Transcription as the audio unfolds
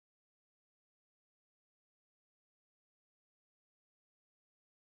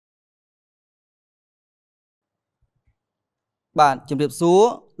បាទជំរាបសួរ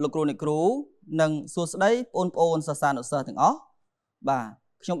លោកគ្រូអ្នកគ្រូនិងសួស្តីបងប្អូនសិស្សានុសិស្សទាំងអស់បាទ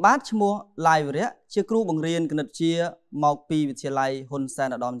ខ្ញុំបាទឈ្មោះឡាយវិរៈជាគ្រូបង្រៀនគណិតវិទ្យាមកពីវិទ្យាល័យហ៊ុនសែន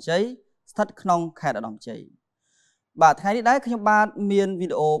ឧត្តមជ័យស្ថិតក្នុងខេត្តឧត្តមជ័យបាទថ្ងៃនេះដែរខ្ញុំបាទមានវី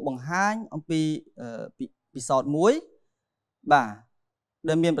ដេអូបង្ហាញអំពីពិសោធន៍មួយបាទ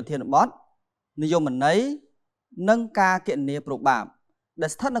ដែលមានប្រធានបទនិយមន័យនិងការគណនាប្របាបដែល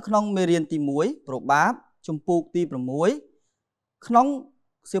ស្ថិតនៅក្នុងមេរៀនទី1ប្របាបជំពូកទី6ក្នុង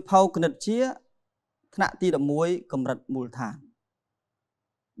សៀវភៅគណិតវិទ្យាថ្នាក់ទី11កម្រិតមូលដ្ឋាន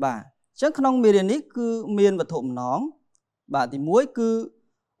បាទអញ្ចឹងក្នុងមេរៀននេះគឺមានវត្ថុបំណងបាទទី1គឺ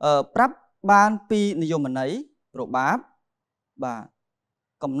ប្រាប់បានពីនិយមន័យប្របាបបាទ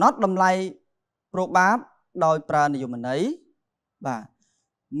កំណត់តម្លៃប្របាបដោយប្រើនិយមន័យបាទ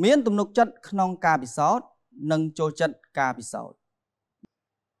មានទំនុកចិត្តក្នុងការពិសោធន៍និងចូលចិត្តការពិសោធន៍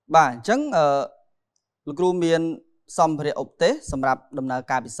បាទអញ្ចឹងលោកគ្រូមានសម្ភារៈឧបទេសសម្រាប់ដំណើរ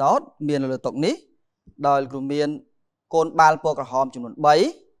ការពិសោធន៍មានលើតុនេះដោយលោកគ្រូមានកូនបាល់ពណ៌ក្រហមចំនួន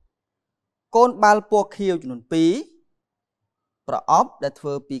3កូនបាល់ពណ៌ខៀវចំនួន2ប្រអប់ដែលធ្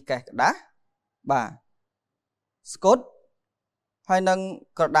វើពីកេសក្តាស់បាទស្កុតហើយនិង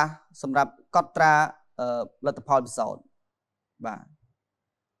ក្រដាសសម្រាប់កត់ត្រាលទ្ធផលពិសោធន៍បាទ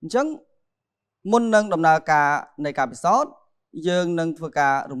អញ្ចឹងមុននឹងដំណើរការនៃការពិសោធន៍យើងនឹងធ្វើកា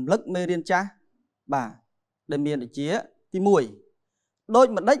ររំលឹកមេរៀនចាស់បាទដែលមានដូចជាទី1ដូច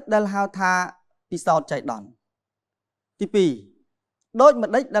ម្ដេចដែលហៅថាពិសោធន៍ចៃដន្យទី2ដូច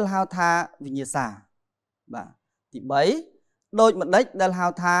ម្ដេចដែលហៅថាវិញ្ញាសាបាទទី3ដូចម្ដេចដែលហៅ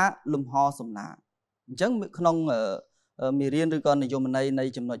ថាលំហសំណាងអញ្ចឹងក្នុងមេរៀនឬក៏និយមន័យនៃ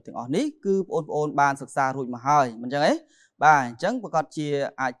ចំណុចទាំងអស់នេះគឺបងប្អូនបានសិក្សារួចមកហើយមិនអញ្ចឹងទេបាទអញ្ចឹងប្រកាសជា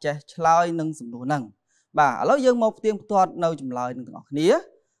អាចចេះឆ្លើយនឹងសំណួរហ្នឹងបាទឥឡូវយើងមកផ្ទៀងផ្ទាត់នៅចម្លើយនឹងទាំងអស់គ្នា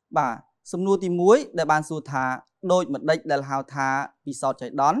បាទសំណួរទី1ដែលបានសួរថាដូចម្ដេចដែលហៅថាពិសោធន៍ចៃ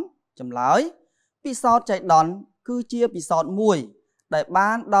ដន្យចម្លើយពិសោធន៍ចៃដន្យគឺជាពិសោធន៍មួយដែលបា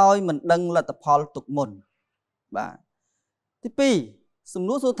នដោយមិនដឹងលទ្ធផលទុកមុនបាទទី2សំ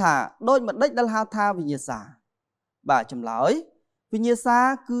ណួរសួរថាដូចម្ដេចដែលហៅថាវិញ្ញាសាបាទចម្លើយវិញ្ញាសា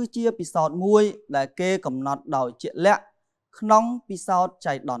គឺជាពិសោធន៍មួយដែលគេកំណត់ដោយជាក់លាក់ក្នុងពិសោធន៍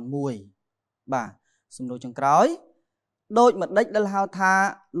ចៃដន្យមួយបាទសំណួរចុងក្រោយដូចម្ដេចដែលហៅថា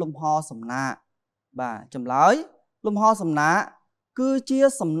លំហសំណាកបាទចម្លើយលំហសំណាកគឺជា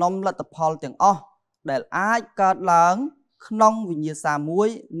សំណុំលទ្ធផលទាំងអស់ដែលអាចកើតឡើងក្នុងវិញ្ញាសាមួយ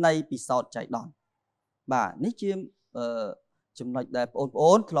នៃពិសោធន៍ចៃដន្យបាទនេះជាចំណុចដែលបងប្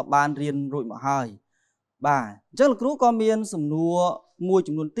អូនធ្លាប់បានរៀនរួចមកហើយបាទអញ្ចឹងលោកគ្រូក៏មានសំណួរមួយ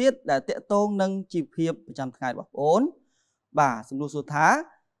ចំនួនទៀតដែលតាក់ទងនឹងជីវភាពប្រចាំថ្ងៃរបស់បងប្អូនបាទសំណួរសួរថា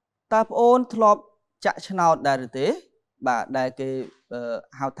តើបងប្អូនធ្លាប់ចាក់ឆ្នោតដែរឬទេបាទដែលគេ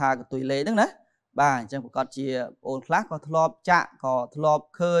ហៅថាកតុយលេខហ្នឹងណាបាទអញ្ចឹងប្រកាសជាបងប្អូនខ្លះក៏ធ្លាប់ចាក់ក៏ធ្លាប់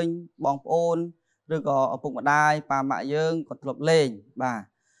ឃើញបងប្អូនឬក៏ឪពុកម្ដាយប៉ាម៉ាក់យើងក៏ធ្លាប់លេងបាទ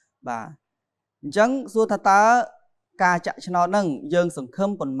អញ្ចឹងសួរថាតើការចាក់ឆ្នោតហ្នឹងយើងសង្ឃឹម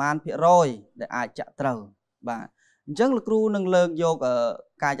ប៉ុន្មានភាគរយដែលអាចចាក់ត្រូវបាទអញ្ចឹងលោកគ្រូនឹងលើកយក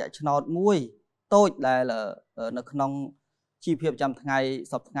ការចាក់ឆ្នោតមួយតូចដែលនៅក្នុងជីវភាពប្រចាំថ្ងៃ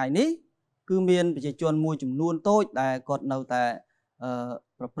សប្តាហ៍ថ្ងៃនេះគឺមានប្រជាជនមួយចំនួនតូចដែលគាត់នៅតែ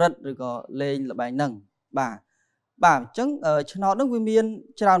ប្រព្រឹត្តឬក៏លេងល្បែងហ្នឹងបាទអញ្ចឹងឆ្នោតហ្នឹងវាមាន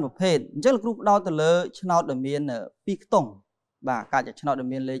ច្រើនប្រភេទអញ្ចឹងលោកគ្រូផ្ដោតទៅលើឆ្នោតដែលមាន2ខ្ទង់បាទការចាក់ឆ្នោតដែល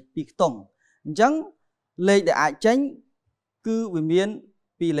មានលេខ2ខ្ទង់អញ្ចឹងលេខដែលអាចចេញគឺវាមាន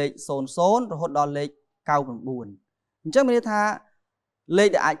ពីលេខ00រហូតដល់លេខ99អញ្ចឹងមានន័យថាលេខ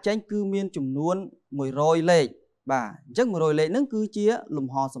ដែលអាចចេញគឺមានចំនួន100លេខបាទអញ្ចឹង100លេខហ្នឹងគឺជាលំ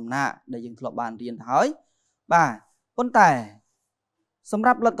ហសំណាកដែលយើងធ្លាប់បានរៀនទៅហើយបាទប៉ុន្តែសម្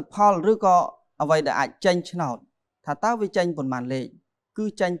រាប់លទ្ធផលឬក៏អ្វីដែលអាចចេញឆ្នោតថាតើវាចេញប៉ុន្មានលេខគឺ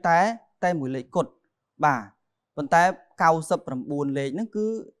ចេញតែមួយលេខគត់បាទប៉ុន្តែ99លេខហ្នឹងគឺ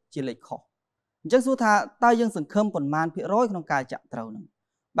ជាលេខខុសអញ្ចឹងសួរថាតើយើងសង្ឃឹមប៉ុន្មានភាគរយក្នុងការចាក់ត្រូវហ្នឹង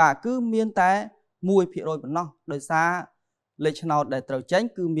បាទគឺមានតែ1%ប៉ុណ្ណោះដោយសារលេខឆ្នោតដែលត្រូវចេញ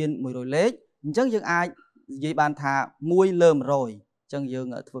គឺមាន100លេខអញ្ចឹងយើងអាចនិយាយបានថា1លើ100អញ្ចឹងយើង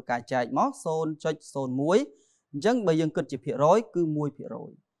ធ្វើការចែកមក 0.01 អញ្ចឹងបើយើងគិតជាភាគរយគឺ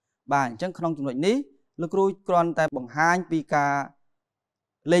1%បាទអញ្ចឹងក្នុងចំណុចនេះលោកគ្រូគ្រាន់តែបង្ហាញពីការ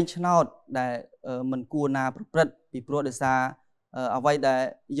លេងឆ្នោតដែលមិនគួរណាប្រព្រឹត្តពីព្រោះដោយសារអ្វីដែល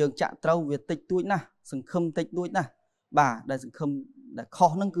យើងចាក់ត្រូវវាតិចតួចណាស់សង្ឃឹមតិចតួចណាស់បាទដែលសង្ឃឹមដែលខុស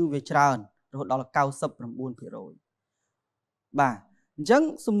ហ្នឹងគឺវាច្រើនរហូតដល់ 99% បាទអញ្ចឹង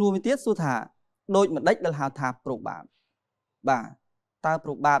សំណួរមួយទៀតសួរថាដូចម្ដេចដែលហៅថាប្របាបបាទតើប្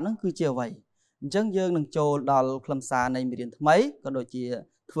របាបហ្នឹងគឺជាអ្វីអញ្ចឹងយើងនឹងចូលដល់ខ្លឹមសារនៃមេរៀនថ្មីក៏ដូចជា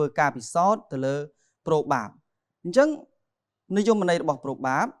ធ្វើការពិសោធន៍ទៅលើប្របាបអញ្ចឹង និយមន័យរបស់ប្រូ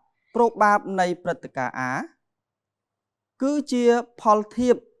បាបនៃព្រឹត្តិការណ៍ A គឺជាផលធៀ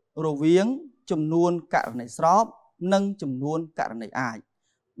បរវាងចំនួនករណីស្របនិងចំនួនករណីអាច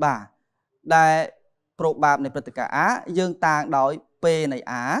បាទដែលប្រូបាបនៃព្រឹត្តិការណ៍ A យើងតាំងដោយ P នៃ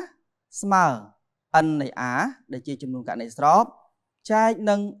A ស្មើ N នៃ A ដែលជាចំនួនករណីស្របចែក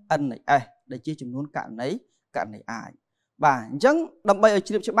នឹង N នៃ S ដែលជាចំនួនករណីអាចបាទអញ្ចឹងដើម្បីឲ្យ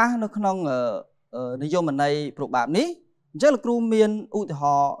ជ្រាបច្បាស់នៅក្នុងនិយមន័យប្រូបាបនេះអញ្ចឹងលោកគ្រូមានឧទាហ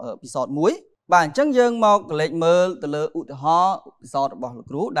រណ៍ពិសោធន៍មួយបាទអញ្ចឹងយើងមកកលេចមើលទៅលើឧទាហរណ៍ពិសោធន៍របស់លោក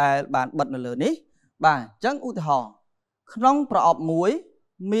គ្រូដែលបានបិទនៅលើនេះបាទអញ្ចឹងឧទាហរណ៍ក្នុងប្រអប់មួយ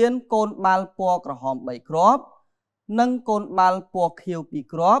មានកូនបាល់ពណ៌ក្រហម3គ្រាប់និងកូនបាល់ពណ៌ខៀវ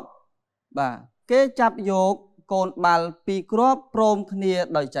2គ្រាប់បាទគេចាប់យកកូនបាល់2គ្រាប់ព្រមគ្នា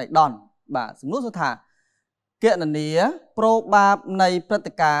ដោយចៃដន្យបាទសំណួរថាគណនាប្រូបាបនៃព្រឹត្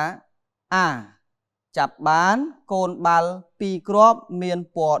តិការណ៍ A ចាប់បានកូនបាល់2គ្រាប់មាន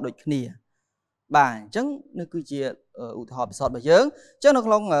ពណ៌ដូចគ្នាបាទអញ្ចឹងនេះគឺជាឧទាហរណ៍ពិសោធន៍របស់យើងអញ្ចឹងនៅ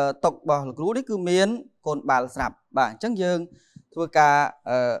ក្នុងតុរបស់លោកគ្រូនេះគឺមានកូនបាល់ស្រាប់បាទអញ្ចឹងយើងធ្វើការ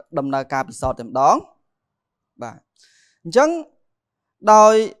ដំណើរការពិសោធន៍តែម្ដងបាទអញ្ចឹងដោ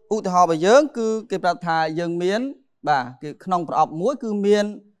យឧទាហរណ៍របស់យើងគឺគេប្រាប់ថាយើងមានបាទគឺក្នុងប្រអប់មួយគឺមាន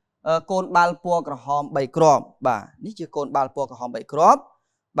កូនបាល់ពណ៌ក្រហម3គ្រាប់បាទនេះជាកូនបាល់ពណ៌ក្រហម3គ្រាប់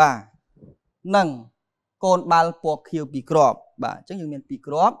បាទនិងកូនបាល់ពណ៌ខៀវ2គ្រាប់បាទអញ្ចឹងយើងមាន2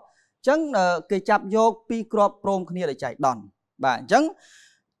គ្រាប់អញ្ចឹងគេចាប់យក2គ្រាប់ព្រមគ្នាដោយចៃដន្យបាទអញ្ចឹង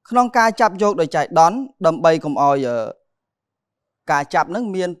ក្នុងការចាប់យកដោយចៃដន្យដើម្បីកុំឲ្យការចាប់នឹង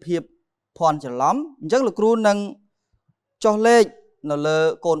មានភាពភ័ន្តច្រឡំអញ្ចឹងលោកគ្រូនឹងចុះលេខនៅលើ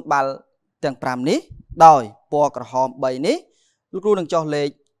កូនបាល់ទាំង5នេះដោយពណ៌ក្រហម3នេះលោកគ្រូនឹងចុះលេខ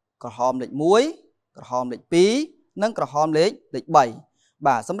ក្រហមលេខ1ក្រហមលេខ2និងក្រហមលេខ3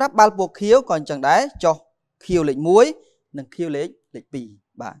បាទសម្រាប់បាល់ពណ៌ខៀវក៏អញ្ចឹងដែរចុះខៀវលេខ1និងខៀវលេខ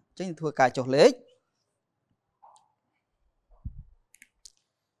2បាទអញ្ចឹងធ្វើការចុះលេខ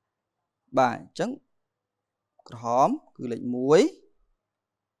បាទអញ្ចឹងក្រហមគឺលេខ1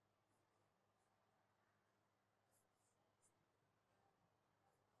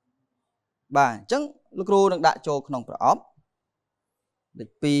បាទអញ្ចឹងលោកគ្រូនឹងដាក់ចូលក្នុងប្រអប់លេខ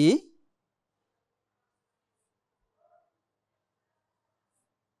2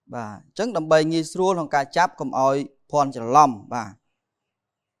បាទអញ្ចឹងដើម្បីងាយស្រួលក្នុងការចាប់កុំឲ្យភ័ន្តច្រឡំបាទ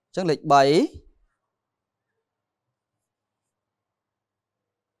អញ្ចឹងលេខ3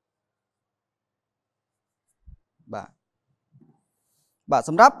បាទ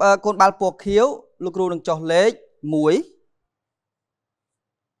សម្រាប់កូនបាល់ពណ៌ខៀវលោកគ្រូនឹងចុះលេខ1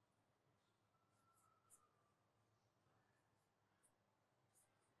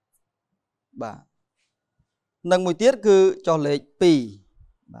បាទនិងមួយទៀតគឺចុះលេខ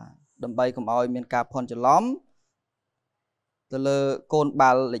2បាទដើម្បីកុំឲ្យមានការភ័ន្តច្រឡំទៅលើកូន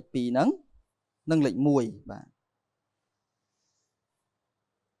បាល់លេខ2ហ្នឹងនិងលេខ1បាទ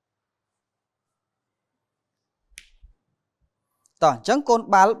តោះអញ្ចឹងកូន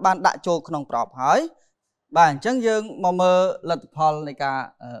បាល់បានដាក់ចូលក្នុងប្រអប់ហើយបាទអញ្ចឹងយើងមកមើលលទ្ធផលនៃការ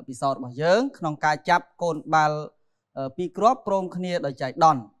ពិសោធន៍របស់យើងក្នុងការចាប់កូនបាល់2គ្រាប់ព្រមគ្នាដោយចៃដ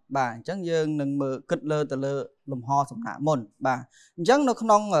ន្យបាទអញ្ចឹងយើងនឹងមើលគិតលើទៅលើលំហសំណាក់មុនបាទអញ្ចឹងនៅក្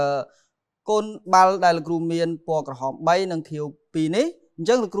នុងកូនបាល់ដែលលោកគ្រូមានពណ៌ក្រហម3និងខៀវ2នេះអញ្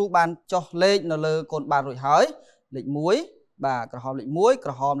ចឹងលោកគ្រូបានចុះលេខនៅលើកូនបាល់រួចហើយលេខ1បាទក្រហមលេខ1ក្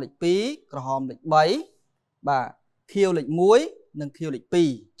រហមលេខ2ក្រហមលេខ3បាទខៀវលេខ1និងខៀវលេខ2អ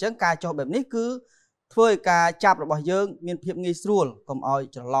ញ្ចឹងការចុះបែបនេះគឺធ្វើឲ្យការចាប់របស់យើងមានភាពងាយស្រួលកុំឲ្យ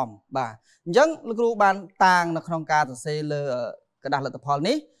ច្រឡំបាទអញ្ចឹងលោកគ្រូបានតាងនៅក្នុងការសរសេរលើกระดาษលទ្ធផល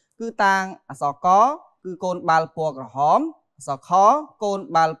នេះគឺតាងអក្សរកគឺកូនបាល់ពណ៌ក្រហមអក្សរខកូន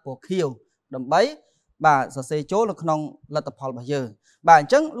បាល់ពណ៌ខៀវដើម្បីបាទសរសេរចូលនៅក្នុងលទ្ធផលរបស់យើងបាទអ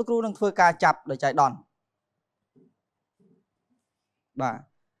ញ្ចឹងលោកគ្រូនឹងធ្វើការចាប់ដោយចៃដន្យបាទ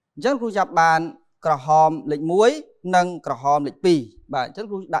អញ្ចឹងគ្រូចាប់បានក្រហមលេខ1និងក្រហមលេខ2បាទអញ្ចឹង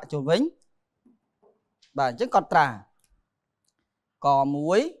គ្រូដាក់ចូលវិញបាទអញ្ចឹងកត់ត្រាក1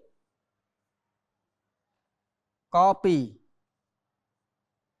ក2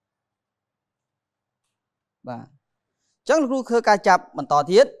បាទអញ្ចឹងលោកគ្រូធ្វើការចាប់បន្ត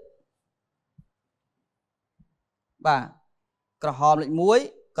ទៀតបាទក្រហមលេខ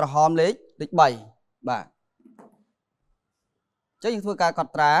1ក្រហមលេខ3បាទអញ្ចឹងយើងធ្វើការក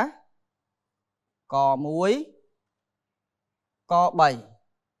ត់ត្រាក1ក3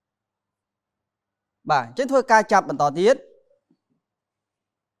បាទអញ្ចឹងធ្វើការចាប់បន្តទៀត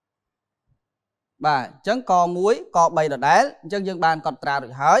បាទអញ្ចឹងក1ក3ដដែលអញ្ចឹងយើងបានកត់ត្រារួ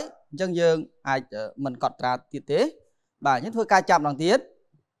ចហើយអញ្ចឹងយើងអាចមិនកត់ត្រាទៀតទេបាទអញ្ចឹងធ្វើការចាប់ម្ដងទៀត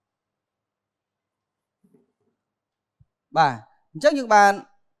bà chắc những bạn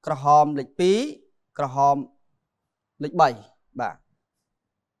cờ hòm lịch pí cờ hòm lịch 7 bà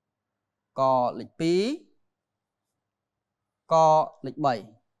có lịch pí có lịch 7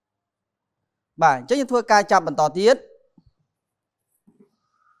 bà chắc những thua ca chạm bằng tỏ tiết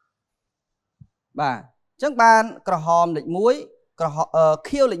bà chắc bạn cờ hòm lịch muối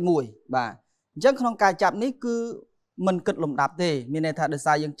khiêu lịch mùi bà chắc không ca chạm ní cứ mình cực lồng đạp thế mình này thật được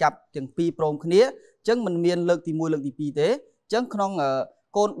sai dân chập chừng pi prom khía chẳng mình miền lực thì mùi lực thì pi thế chẳng không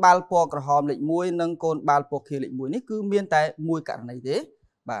con bal po cờ hòm lịch mùi nâng con bal po khiêu lịch mùi ní cứ miền tại mùi cả này thế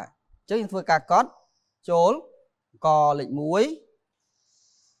bà chắc những thua ca cót chốn co lịch muối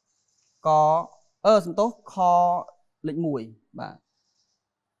co sân tốt kho lịch mùi bà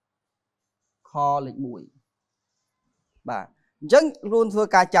kho lịch mùi bà chẳng luôn thua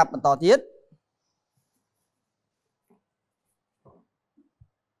ca chập bằng tỏ tiết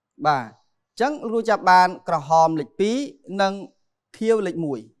bà chẳng luôn chập bàn cờ hòm lịch pí nâng khiêu lịch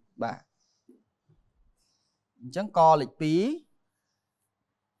mùi bà chẳng co lịch pí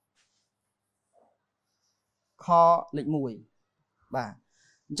kho lịch mùi bà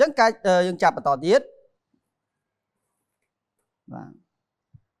chẳng cái dương chập bằng tỏ tiết bà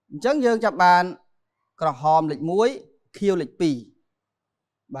chẳng dương chập bàn cờ hòm lịch muối khiêu lịch pì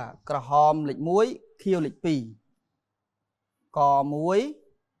bà cờ hòm lịch muối khiêu lịch pì cò muối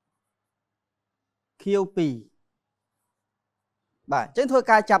khiêu pì bà chẳng thôi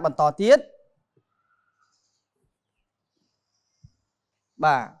ca chạp bằng tỏ tiết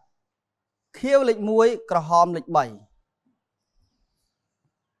bà khiêu lịch muối cờ hòm lịch 7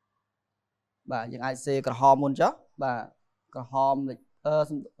 bà những ai xê cờ hòm muốn chắc bà cờ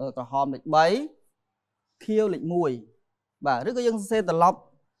hòm lịch 7 khiêu lịch mùi bà rất có dân xe tờ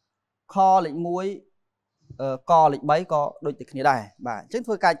lọc kho lịch muối co lịch 7 có đôi tịch này đây bà chính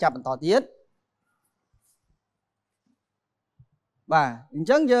thôi ca chạp bằng tỏ tiết bà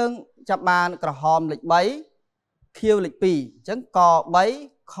chẳng dân chạp bàn cờ hòm lịch 7 khiêu lịch pì chẳng co 7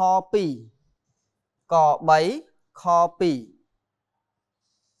 kho pì co 7 kho pì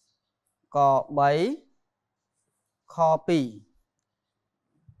co 7 kho pì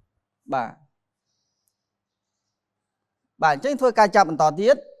bà chính thôi ca chạp bằng tỏ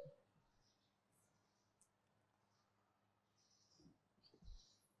tiết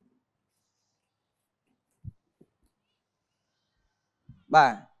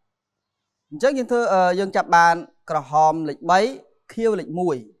bà chắc những thưa dân chạp bàn cờ hòm lịch 7 khiêu lịch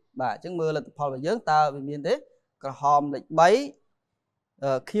mùi bà chắc mưa là phò và dưỡng ta vì miền thế cờ hòm lịch 7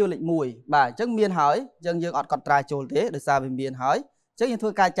 khiêu lịch mùi bà chắc miền hỏi dân dương ọt còn trai trồn thế được sao vì miền hỏi chắc những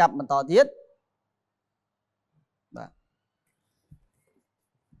thưa ca chạp bằng tỏ tiết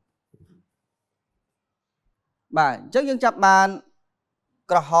bà chắc dân chạp bàn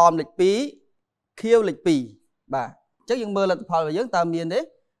cờ hòm lịch pí khiêu lịch pì bà chắc những mưa là phò và dưỡng ta miền thế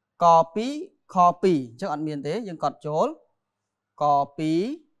cò pí kho pì chắc ăn miền thế nhưng còn chốn cò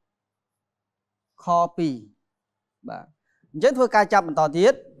pí kho pì bà chắc thôi ca chạp bằng tỏ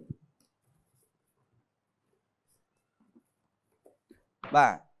tiết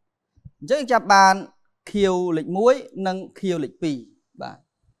bà chắc chạp bàn khiêu lịch muối nâng khiêu lịch pì bà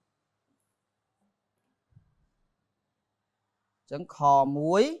chẳng kho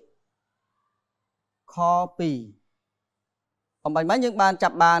muối kho pì ông bánh mấy những bàn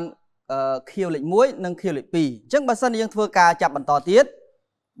chạp bàn khiêu lịch muối nâng khiêu lịch pì chẳng bà sân nhưng thưa ca chạp bằng tỏ tiết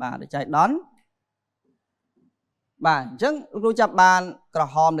bà để chạy đón bà chẳng lưu chạp bàn cờ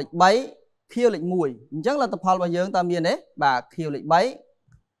hòm lịch 7 khiêu lịch mùi chẳng là tập hợp bà dưỡng ta miền đấy bà khiêu lịch 7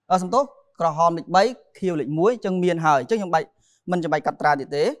 xong tốt cờ hòm lịch 7 khiêu lịch muối chẳng miền hỏi chẳng những bạch mình chẳng bạch cắt ra địa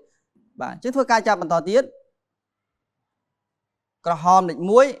tế bà chẳng thưa ca chạp bằng tỏ tiết cờ hòm lịch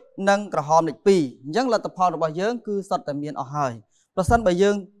muối nâng cờ hòm lịch pì chẳng là tập hợp bà dưỡng cứ sọt tại miền ở hỏi và sân bà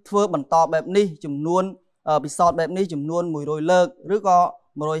dưỡng thưa bằng tỏ bẹp ní chùm luôn bị sọt bẹp ní chùm luôn mùi rồi lợt rứa có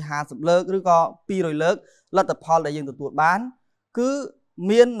rồi hà sụp lợt rứa có pi rồi lợt là tập hợp đại dương từ tuột bán cứ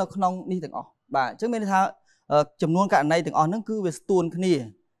miên nó không đi từng ọ bà chắc miên thà chấm luôn cả này từng ọ nó cứ về tuôn cái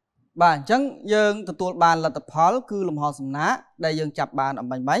này bà chắc dương từ tuột bàn là tập hợp cứ làm họ sầm ná đại dương chập bàn ở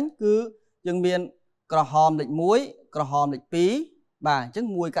bánh bánh cứ dương miên cờ hòm lịch muối cờ hòm lịch pí bà chắc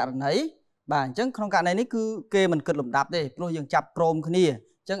muối cả này bà chắc không cả này cứ kê mình cực làm đạp đây rồi dương chập prom cái này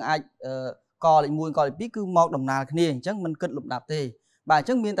chắc ai co lịch muối co lịch pí cứ mọc đồng nào cái này chắc mình cực làm đạp đây bà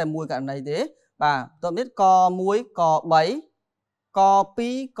chắc miên tại muối cả này thế bà tôi biết co muối co 7 co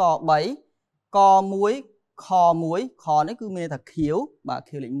pí co 7 co muối kho đấy cứ mê thật khiếu bà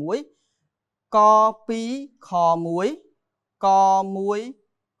khiếu lịch muối co pí kho muối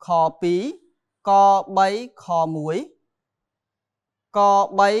kho pí co 7 kho muối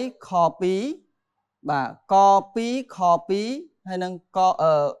co 7 kho pí បាទក2ខ2ហើយនឹងក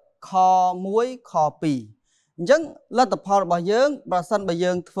ខ1ខ2អញ្ចឹងលទ្ធផលរបស់យើងបើសិនបើ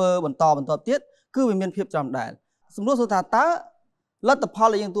យើងធ្វើបន្តទៀតគឺវាមានភាពត្រឹមដែរសំណួរសួរថាតើលទ្ធផល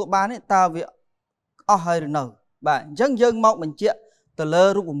ដែលយើងទទួលបាននេះតើវាអស់ហើយឬនៅបាទអញ្ចឹងយើងមកបញ្ជាក់ទៅលើ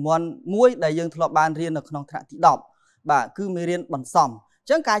រូបមន្តមួយដែលយើងធ្លាប់បានរៀននៅក្នុងថ្នាក់ទី10បាទគឺមេរៀនបន្សំអញ្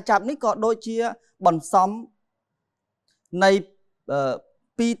ចឹងការចាប់នេះក៏ដូចជាបន្សំនៃ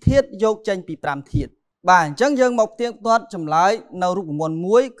2ធាតុយកចេញពី5ធាតុបាទអញ្ចឹងយើងមកផ្ទៀងផ្ទាត់ចម្លើយនៅរូបមន្ត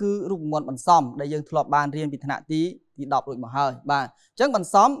មួយគឺរូបមន្តបន្សំដែលយើងធ្លាប់បានរៀនពីថ្នាក់ទី10រួចមកហើយបាទអញ្ចឹងបន្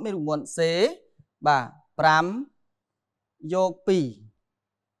សំមានរូបមន្ត C បាទ5យក2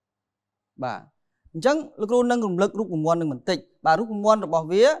បាទអញ្ចឹងលោកគ្រូនឹងរំលឹករូបមន្តនឹងបន្តិចបាទរូបមន្តរបស់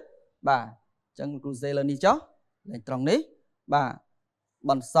វាបាទអញ្ចឹងលោកគ្រូសេលើនេះចុះលេខត្រង់នេះបាទ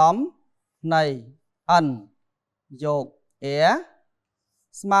បន្សំនៃ n យក a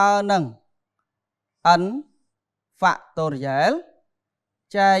ស្មើនឹង n factorial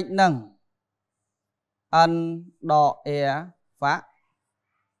ចែកនឹង n ដក a fac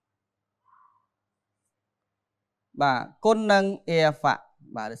បាទគុណនឹង a fac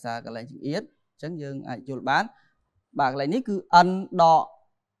បាទដោយសារកន្លែងចង្អៀតអញ្ចឹងយើងអាចយល់បានបាទកន្លែងនេះគឺ n ដក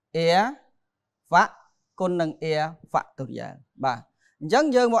a fac គុណនឹង a factorial បាទអញ្ចឹង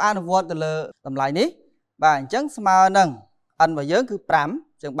យើងមកអនុវត្តទៅលើតម្លៃនេះបាទអញ្ចឹងស្មើនឹង n របស់យើងគឺ5អញ្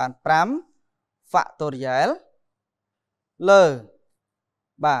ចឹងបាន5 factorial លើ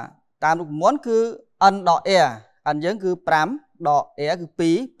បាទតាមរូបមន្តគឺ n ដក a n យើងគឺ5ដក a គឺ2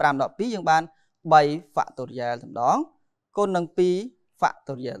 5ដក2យើងបាន3 factorial ម្ដងគុណនឹង2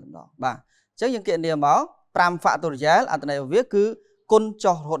 factorial ម្ដងបាទអញ្ចឹងយើងគណនាមក5 factorial អត្ថន័យរបស់វាគឺគុណ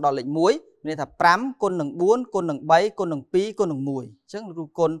ចុះរហូតដល់លេខ1មានន័យថា5គុណនឹង4គុណនឹង3គុណនឹង2គុណនឹង1អញ្ចឹងរូប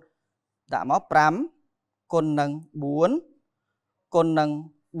គុណដាក់មក5គុណនឹង4គុណនឹង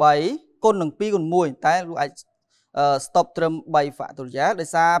3គុណនឹង2គុណ1តែលោកអាចstop ត្រឹម3 factorial ដោយ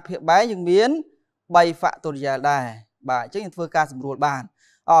សារភាគបែងយើងមាន3 factorial ដែរបាទអញ្ចឹងយើងធ្វើការសម្រួលបាន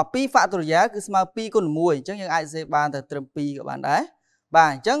2 factorial គឺស្មើ2គុណ1អញ្ចឹងយើងអាចសេបានតែត្រឹម2ក៏បានដែរបាទ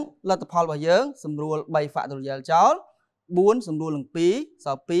អញ្ចឹងលទ្ធផលរបស់យើងសម្រួល3 factorial ចោល4សម្រួលនឹង2ស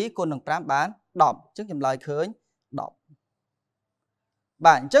ល់2គុណនឹង5បាន10អញ្ចឹងចម្លើយឃើញ10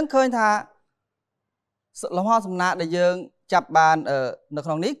បាទអញ្ចឹងឃើញថាលំហសំណាកដែលយើងចាប់បាននៅក្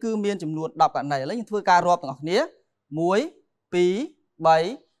នុងនេះគឺមានចំនួន10ករណីឥឡូវយើងធ្វើការរាប់ទាំងអស់គ្នា1 2 3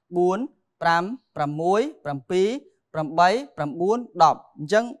 4 5 6 7 8 9 10អ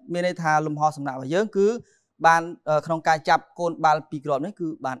ញ្ចឹងមានន័យថាលំហសំណាករបស់យើងគឺបានក្នុងការចាប់កូនបាល់2គ្រាប់នេះគឺ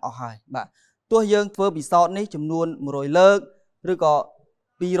បានអស់ហើយបាទទោះយើងធ្វើពិសោធន៍នេះចំនួន100លើកឬក៏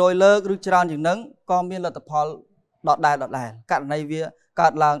200លើកឬច្រើនជាងនឹងក៏មានលទ្ធផលដដែលករណីវាកើ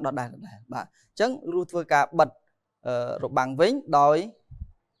តឡើងដដែលបាទអញ្ចឹងរូបធ្វើការបិទរបាំងវិញដោយ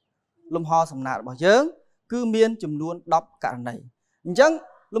លំហសំណាករបស់យើងគឺមានចំនួន10ករណីអញ្ចឹង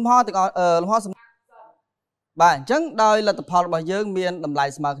លំហទាំងលំហសំណាកបាទអញ្ចឹងដោយលទ្ធផលរបស់យើងមានតម្លៃ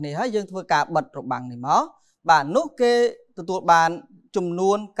ស្មើគ្នាហើយយើងធ្វើការបិទរបាំងនេះមកបាទនោះគេទទួលបានចំ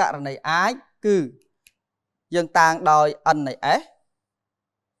នួនករណីអាចគឺយើងតាំងដោយ n នៃ s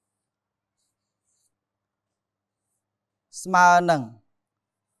ស្មើនឹង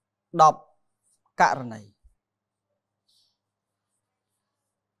10ករណី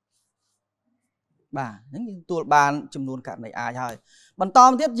បាទអញ្ចឹងយើងទទួលបានចំនួនករណីអាចហើយបន្តម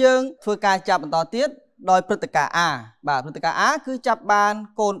កទៀតយើងធ្វើការចាប់បន្តទៀតដោយព្រឹត្តិការណ៍ A បាទព្រឹត្តិការណ៍ A គឺចាប់បាន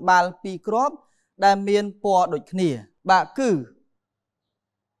កូនបាល់2គ្រាប់ដែលមានពណ៌ដូចគ្នាបាទគឺ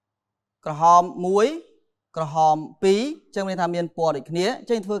ក្រហម1ក្រហម2អញ្ចឹងមានថាមានពណ៌ដូចគ្នាអញ្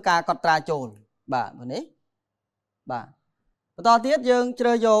ចឹងធ្វើការកត់ត្រាចូលបាទនេះបាទបន្តទៀតយើងជ្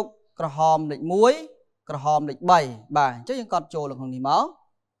រើសយកក្រហមលេខ1ក្រហមលេខ3បាទអញ្ចឹងយើងកត់ចូលក្នុងនេះមក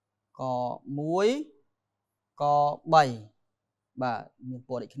ក1ក3បាទមានព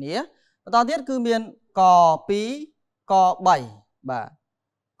ណ៌ដូចគ្នាបន្តទៀតគឺមានក2ក3បាទ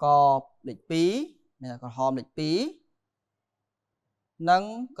កលេខ2មានក្រហមលេខ2និង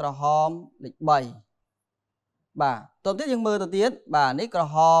ក្រហមលេខ3បាទតទៅទៀតយើងមើលទៅទៀតបាទនេះក្រ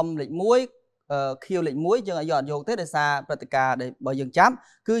ហមលេខ1ខៀវលេខ1យើងឲ្យយកទេដោយសារព្រឹត្តិការណ៍ដែលបើយើងចាប់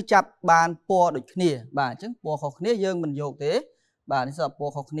គឺចាប់បានពណ៌ដូចគ្នាបាទអញ្ចឹងពណ៌ខុសគ្នាយើងមិនយកទេបាទនេះស្រាប់ព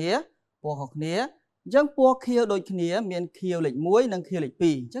ណ៌ខុសគ្នាអញ្ចឹងពណ៌ខៀវដូចគ្នាមានខៀវលេខ1និងខៀវលេខ2អ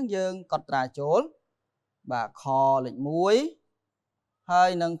ញ្ចឹងយើងកត់ត្រាចូលបាទខលេខ1ហើយ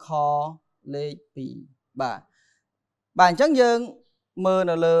និងខលេខ2បាទអញ្ចឹងយើងមើល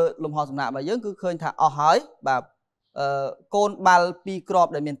នៅលើលំហសំណាករបស់យើងគឺឃើញថាអស់ហើយបាទកូនបាល់2គ្រាប់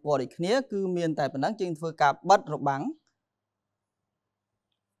ដែលមានពណ៌ដូចគ្នាគឺមានតែប៉ុណ្ណឹងយើងធ្វើការបិទរបាំង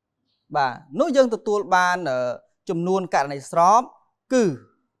បាទនោះយើងទទួលបានចំនួនករណីស្របគឺ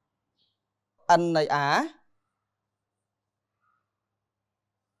n នៃ a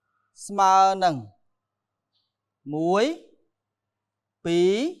ស្មើនឹង1 2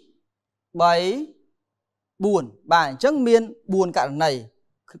 3 4 បាទអញ្ចឹងមាន4ករណី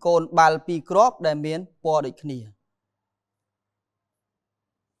គឺកូនបាល់2គ្រាប់ដែលមានពណ៌ដូចគ្នា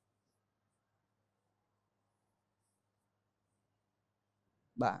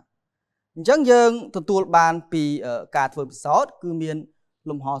បាទអញ្ចឹងយើងទទួលបានពីការធ្វើពិសោធន៍គឺមាន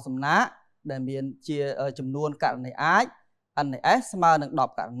លំហសំណាកដែលមានជាចំនួនករណីអាច n នៃ s ស្មើនឹង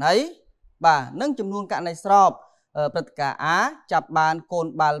10ករណីបាទនិងចំនួនករណីស្របព្រឹត្តិការណ៍ a ចាប់បានកូន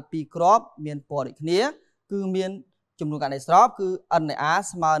បាល់2គ្រាប់មានពណ៌ដូចគ្នាគឺមានចំនួនករណីស្របគឺ n នៃ a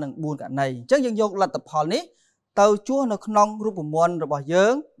ស្មើនឹង4ករណីអញ្ចឹងយើងយកលទ្ធផលនេះទៅជួសនៅក្នុងរូបមន្តរបស់យើ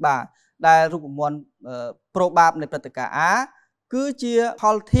ងបាទដែលរូបមន្តប្រូបាបនៃព្រឹត្តិការណ៍ a គឺជាផ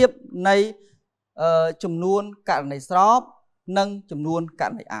លធៀបនៃចំនួនករណីស្របនិងចំនួនក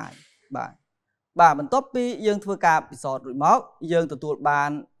រណីអាចបាទបន្ទាប់ពីយើងធ្វើការពិសោធន៍រួចមកយើងទទួលបា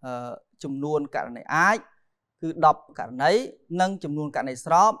នចំនួនករណីអាចគឺ10ករណីនិងចំនួនករណី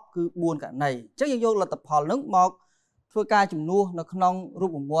ស្របគឺ4ករណីអញ្ចឹងយើងយកលទ្ធផលនោះមកធ្វើការជំនួសនៅក្នុងរូ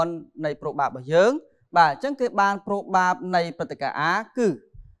បមន្តនៃប្រូបាបរបស់យើងបាទអញ្ចឹងគេបានប្រូបាបនៃព្រឹត្តិការណ៍ a គឺ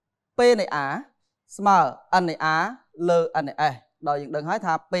p នៃ a ស្មើ n នៃ a លើ n នៃ s ដោយយើងដឹងហើយ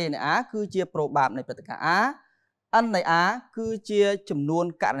ថា p នៃ a គឺជាប្រូបាបនៃព្រឹត្តិការណ៍ a n នៃ a គឺជាចំនួន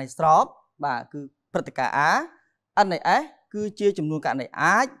ករណីស្របបាទគឺព្រឹត្តិការណ៍ a n នៃ s គឺជាចំនួនករណី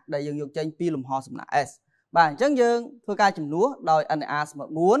អាចដែលយើងយកចេញពីលំហសំណាក់ s បាទអញ្ចឹងយើងធ្វើការជំនួសដោយ n នៃ a ស្មើ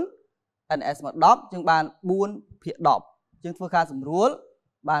4 n នៃ s ស្មើ10យើងបាន4ភាគ10យើងធ្វើការសម្រួល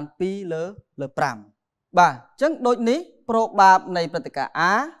បាន2លើ5បាទអញ្ចឹងដូចនេះប្រូបាបនៃព្រឹត្តិការណ៍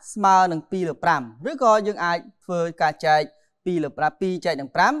a ស្មើនឹង2លើ5ឬក៏យើងអាចធ្វើការចែក2លើ5 2ចែកនឹង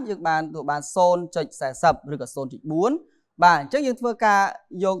5យើងបានទទួលបាន 0.40 ឬក៏ 0.4 បាទអញ្ចឹងយើងធ្វើការ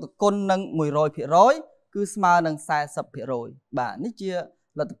យកទៅគុណនឹង 100% គឺស្មើនឹង 40% បាទនេះជា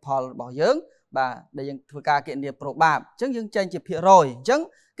លទ្ធផលរបស់យើងបាទដែលយើងធ្វើការគណនាប្រូបាបអញ្ចឹងយើងចេញជាភាគរយអញ្ចឹង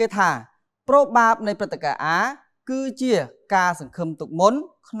គេថាប្រូបាបនៃព្រឹត្តិការណ៍ a គឺជាការសង្ឃឹមទុកមុន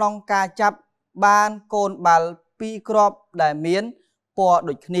ក្នុងការចាប់បានកូនបាល់2គ្រាប់ដែលមានពណ៌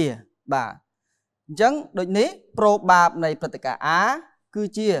ដូចគ្នាបាទអញ្ចឹងដូចនេះប្រូបាបនៃព្រឹត្តិការណ៍ a គឺ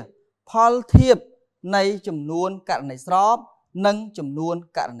ជាផលធៀបនៃចំនួនករណីស្របនិងចំនួន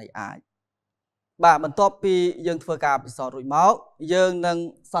ករណីអាចបាទបន្ទាប់ពីយើងធ្វើការពិសោធន៍រួចមកយើងនឹង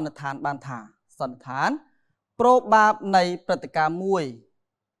សន្និដ្ឋានបានថាសន្និដ្ឋានប្រូបាបនៃព្រឹត្តិការណ៍មួយ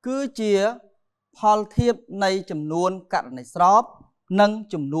គឺជាផលធៀបនៃចំនួនករណីស្របនិង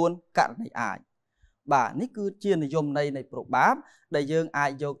ចំនួនករណីអាចបាទនេះគឺជានិយមន័យនៃប្រូបាបដែលយើងអា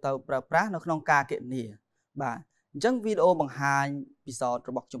ចយកទៅប្រើប្រាស់នៅក្នុងការគណនាបាទអញ្ចឹងវីដេអូបង្ហាញពិសោធន៍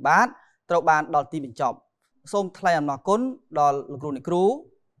របស់ខ្ញុំបាទត្រូវបានដល់ទីបញ្ចប់សូមថ្លែងអំណរគុណដល់លោកគ្រូអ្នកគ្រូ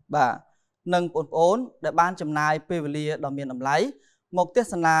បាទនិងបងប្អូនដែលបានចំណាយពេលវេលាដ៏មានតម្លៃមកទ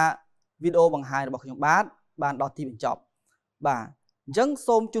ស្សនាវីដេអូបង្ហាញរបស់ខ្ញុំបាទបានដល់ទីបញ្ចប់បាទអញ្ចឹង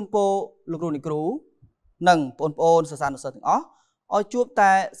សូមជូនពរលោកគ្រូអ្នកគ្រូនិងបងប្អូនសិស្សានុសិស្សទាំងអស់ឲ្យជួប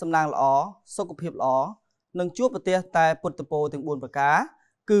តែសំណាងល្អសុខភាពល្អនិងជួបប្រទះតែពុទ្ធពរទាំង4ប្រការ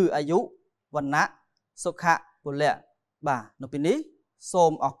គឺអាយុវណ្ណៈសុខៈពលៈបាទនៅពេលនេះសូ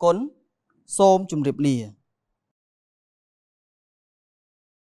មអរគុណសូមជម្រាបលា